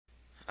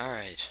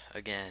Alright,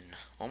 again,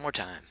 one more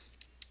time.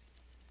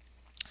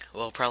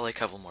 Well, probably a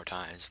couple more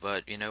times,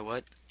 but you know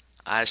what?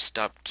 I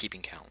stopped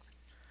keeping count.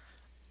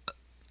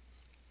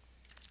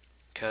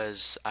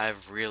 Because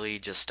I've really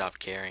just stopped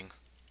caring.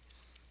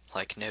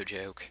 Like, no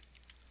joke.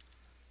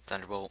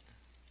 Thunderbolt.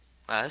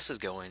 Wow, this is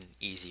going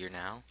easier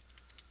now.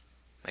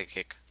 Make a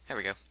kick. There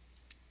we go.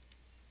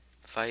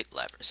 Fight,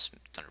 Lapras,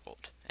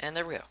 Thunderbolt. And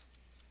there we go.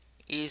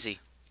 Easy.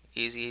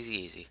 Easy, easy,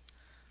 easy.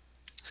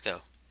 Let's go.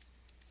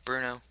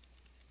 Bruno.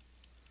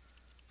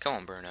 Come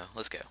on, Bruno.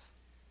 Let's go.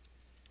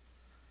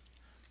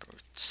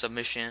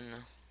 Submission.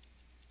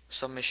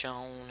 Submission.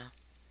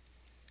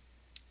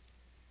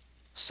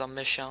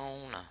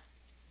 Submission.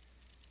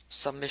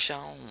 Submission.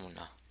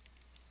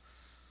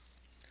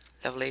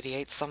 Level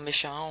 88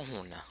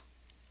 submission.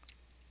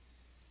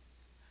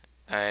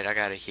 Alright, I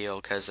gotta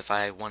heal, because if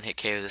I one-hit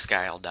KO this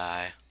guy, I'll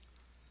die.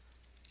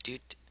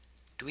 Dude,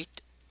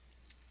 tweet.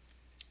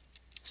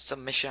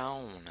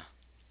 Submission.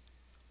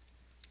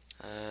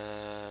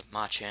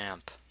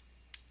 Machamp.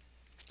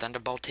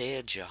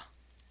 Thunderboltage.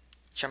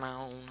 Come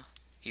on.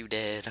 You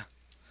dead.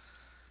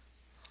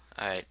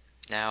 Alright,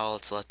 now all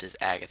that's left is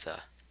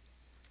Agatha.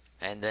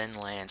 And then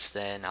Lance,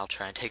 then I'll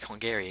try and take on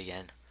Gary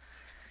again.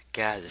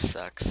 God, this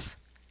sucks.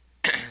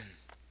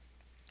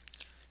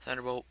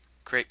 Thunderbolt.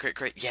 Crit, crit,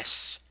 crit.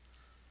 Yes!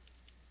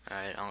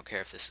 Alright, I don't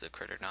care if this is a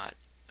crit or not.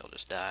 He'll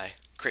just die.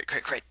 Crit,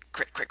 crit, crit,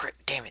 crit, crit, crit.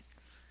 Damn it.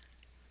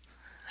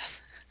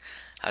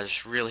 I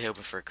was really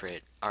hoping for a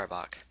crit.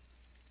 Arbok.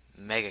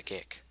 Mega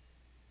kick.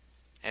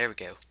 There we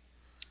go.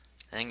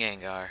 Then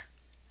Gengar.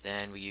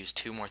 Then we use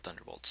 2 more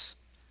Thunderbolts.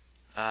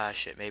 Ah,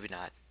 shit, maybe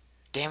not.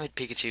 Damn it,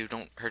 Pikachu,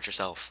 don't hurt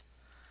yourself.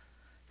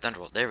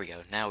 Thunderbolt, there we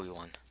go. Now we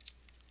won.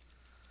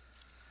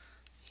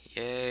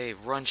 Yay,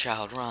 run,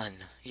 child, run.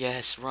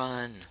 Yes,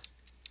 run.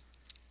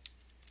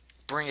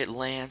 Bring it,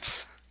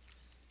 Lance.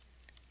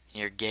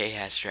 Your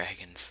gay-ass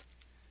dragons.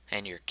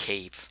 And your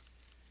cape.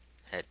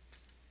 That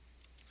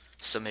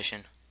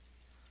submission.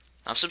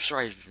 I'm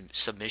surprised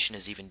submission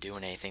is even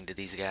doing anything to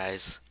these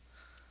guys.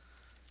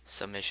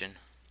 Submission.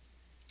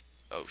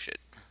 Oh, shit.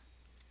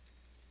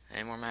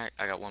 Any more max?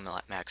 I got 1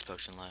 max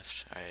potion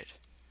left. Alright.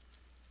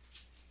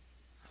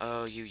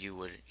 Oh, you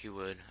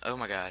would. Oh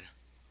my god.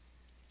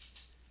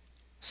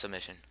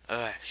 Submission.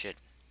 Oh, shit.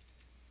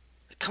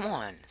 Come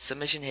on!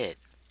 Submission hit.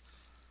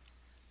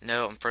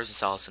 No, I'm frozen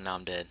solid, so now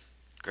I'm dead.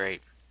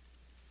 Great.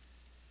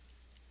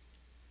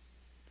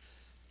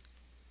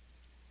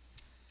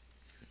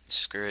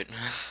 Screw it.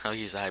 I'll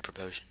use the hyper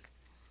potion.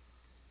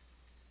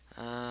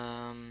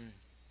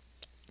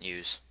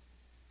 Use.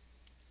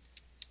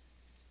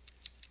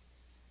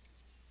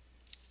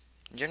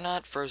 You're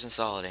not frozen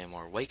solid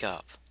anymore. Wake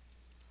up.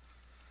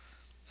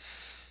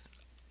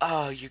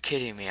 Oh, you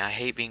kidding me? I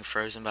hate being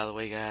frozen, by the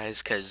way,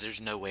 guys, because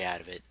there's no way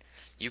out of it.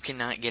 You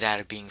cannot get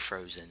out of being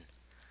frozen.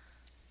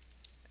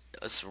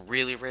 It's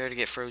really rare to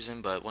get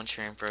frozen, but once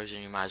you're in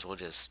frozen, you might as well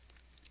just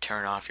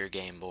turn off your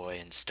Game Boy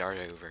and start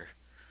over.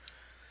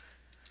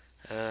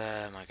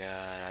 Oh my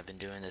god, I've been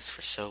doing this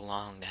for so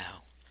long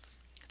now.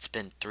 It's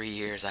been 3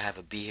 years, I have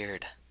a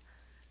beard.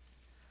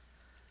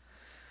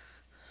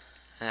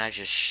 And I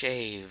just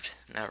shaved.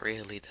 Not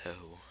really,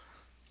 though.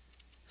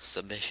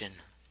 Submission.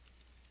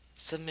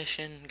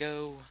 Submission,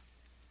 go.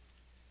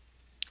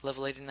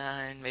 Level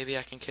 89, maybe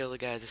I can kill the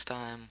guy this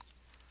time.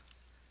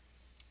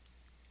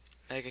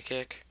 Mega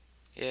kick.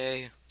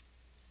 Yay.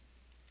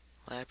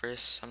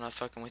 Lapras, I'm not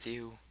fucking with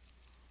you.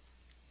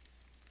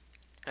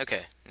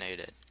 Okay, now you're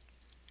dead.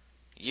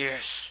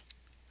 Yes!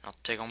 I'll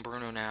take on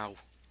Bruno now.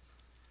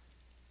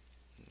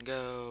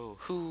 Go.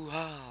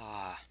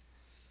 Hoo-ha!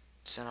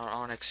 Send out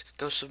Onyx.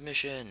 Go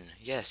submission.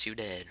 Yes, you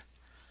did.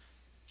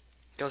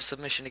 Go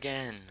submission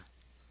again.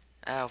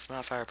 Ow,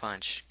 not fire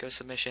punch. Go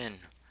submission.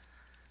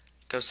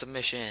 Go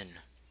submission.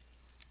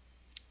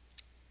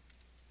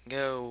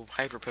 Go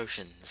hyper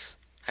potions.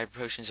 Hyper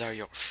potions are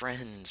your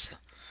friends.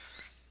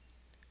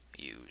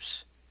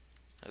 Use.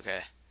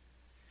 Okay.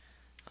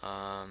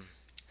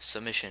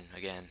 Submission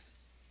again.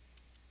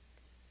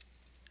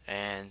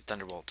 And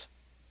Thunderbolt.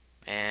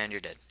 And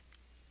you're dead.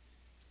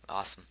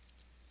 Awesome.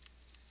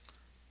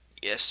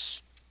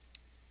 Yes.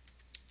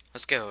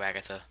 Let's go,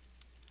 Agatha.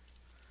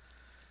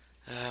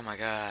 Oh my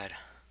god.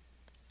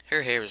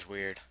 Her hair is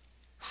weird.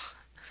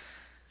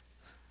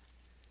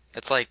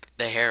 It's like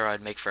the hair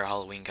I'd make for a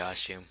Halloween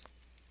costume.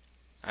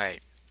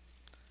 Alright.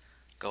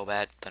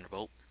 Golbat,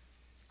 Thunderbolt.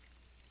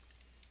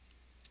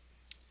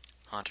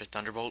 Haunter,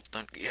 Thunderbolt.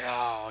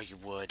 Yeah, you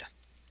would.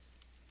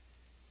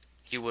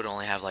 You would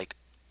only have like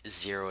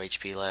 0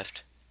 HP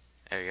left.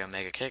 There you go,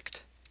 Mega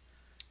kicked.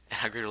 And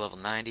I grew to level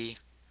 90.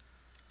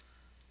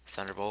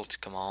 Thunderbolt,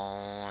 come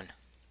on.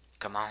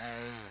 Come on.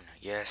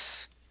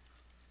 Yes.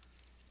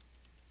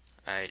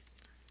 Alright.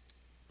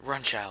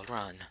 Run, child,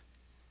 run.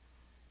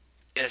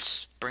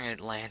 Yes. Bring it,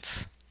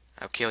 Lance.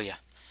 I'll kill ya.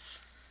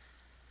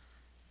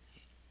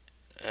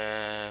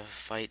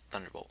 Fight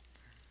Thunderbolt.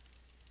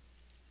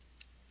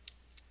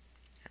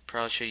 I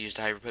probably should have used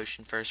a Hyper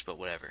Potion first, but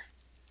whatever.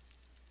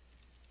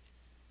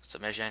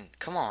 Submission.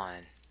 Come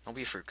on. Don't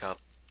be a fruit cup.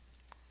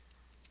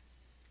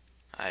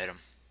 Item.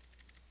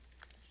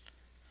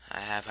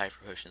 I have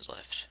hyper potions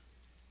left.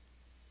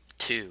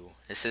 2.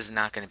 This is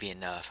not going to be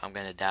enough. I'm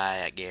going to die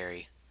at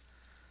Gary.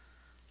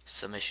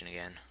 Submission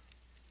again.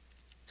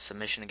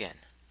 Submission again.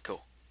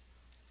 Cool.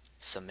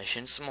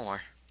 Submission some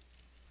more.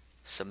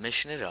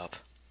 Submission it up.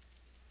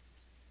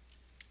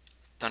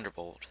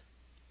 Thunderbolt.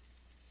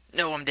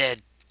 No, I'm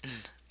dead.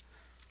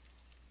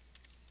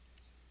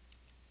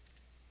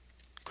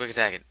 Quick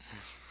attack it.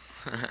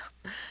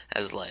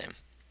 That's lame.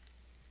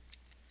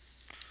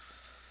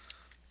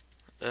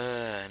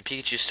 And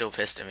Pikachu's still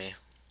pissed at me.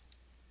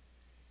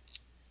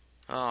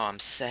 Oh, I'm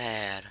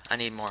sad. I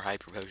need more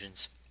hyper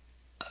potions.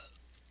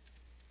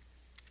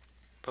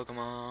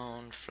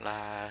 Pokemon,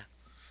 fly.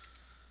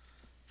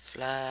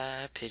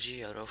 Fly,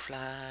 Pidgeotto,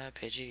 fly,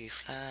 Pidgey,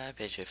 fly,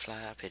 Pidgey,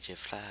 fly, Pidgey,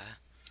 fly.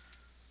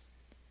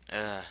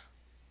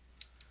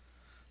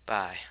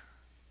 Bye.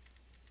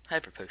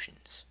 Hyper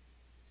potions.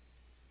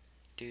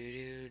 Do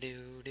do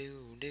do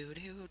do do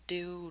do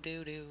do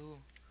do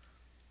do.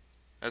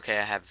 Okay,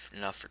 I have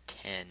enough for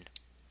 10.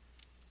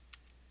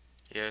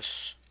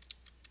 Yes.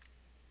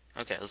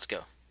 Okay, let's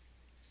go.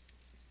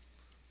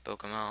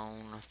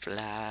 Pokemon,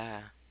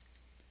 fly.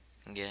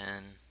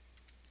 Again.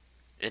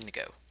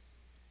 Indigo.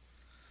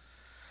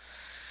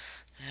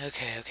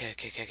 Okay.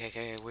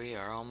 We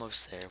are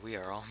almost there. We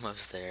are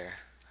almost there.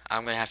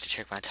 I'm gonna have to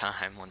check my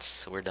time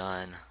once we're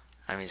done.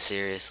 I mean,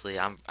 seriously,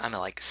 I'm at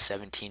like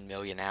 17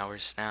 million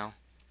hours now.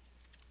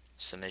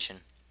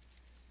 Submission.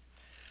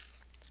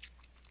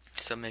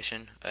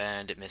 Submission,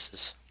 and it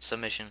misses.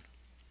 Submission.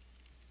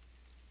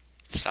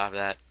 Stop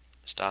that.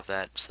 Stop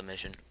that.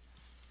 Submission.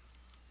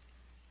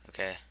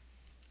 Okay.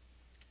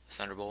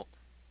 Thunderbolt.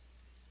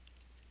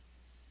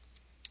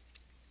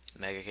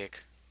 Mega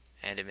kick.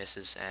 And it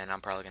misses, and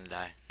I'm probably gonna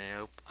die.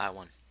 Nope, I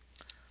won.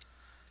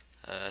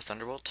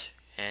 Thunderbolt,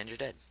 and you're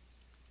dead.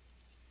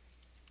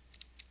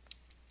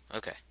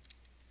 Okay.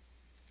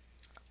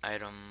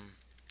 Item.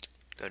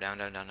 Go down.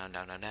 Not.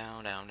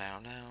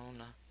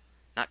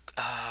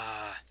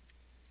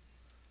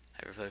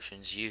 Hyper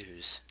potions,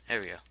 use. There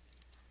we go.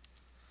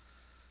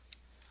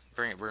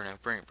 Bring it, Bruno.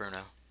 Bring it,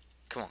 Bruno.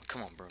 Come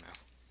on, Bruno.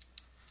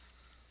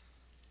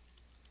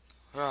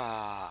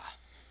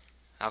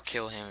 I'll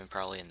kill him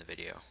probably in the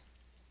video.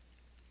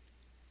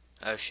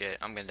 Oh shit,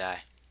 I'm gonna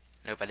die.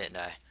 Nope, I didn't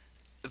die.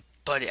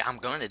 But I'm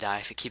gonna die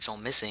if it keeps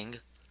on missing.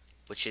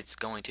 Which it's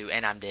going to,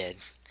 and I'm dead.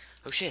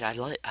 Oh shit, I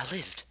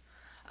lived.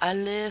 I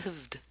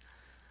lived.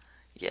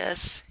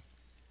 Yes.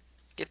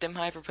 Get them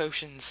hyper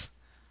potions.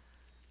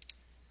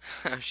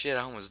 Oh shit,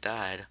 I almost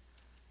died.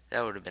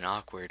 That would have been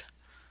awkward.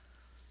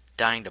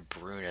 Dying to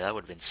Bruno, that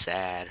would have been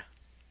sad.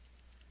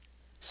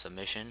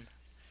 Submission.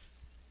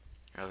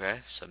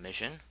 Okay,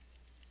 submission.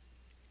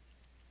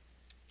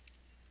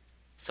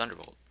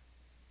 Thunderbolt.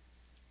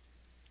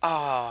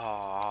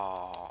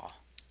 Oh.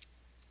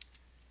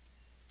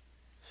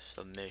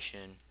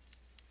 Submission.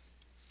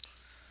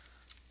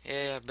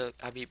 Yeah, but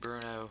I beat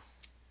Bruno.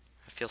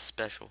 I feel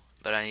special,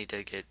 but I need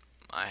to get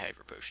my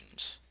hyper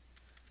potions.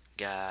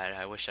 God,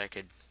 I wish I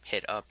could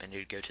hit up and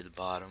it'd go to the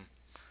bottom.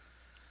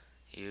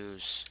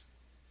 Use.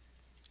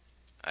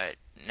 Alright,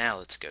 now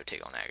let's go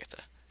take on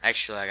Agatha.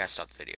 Actually, I gotta stop the video.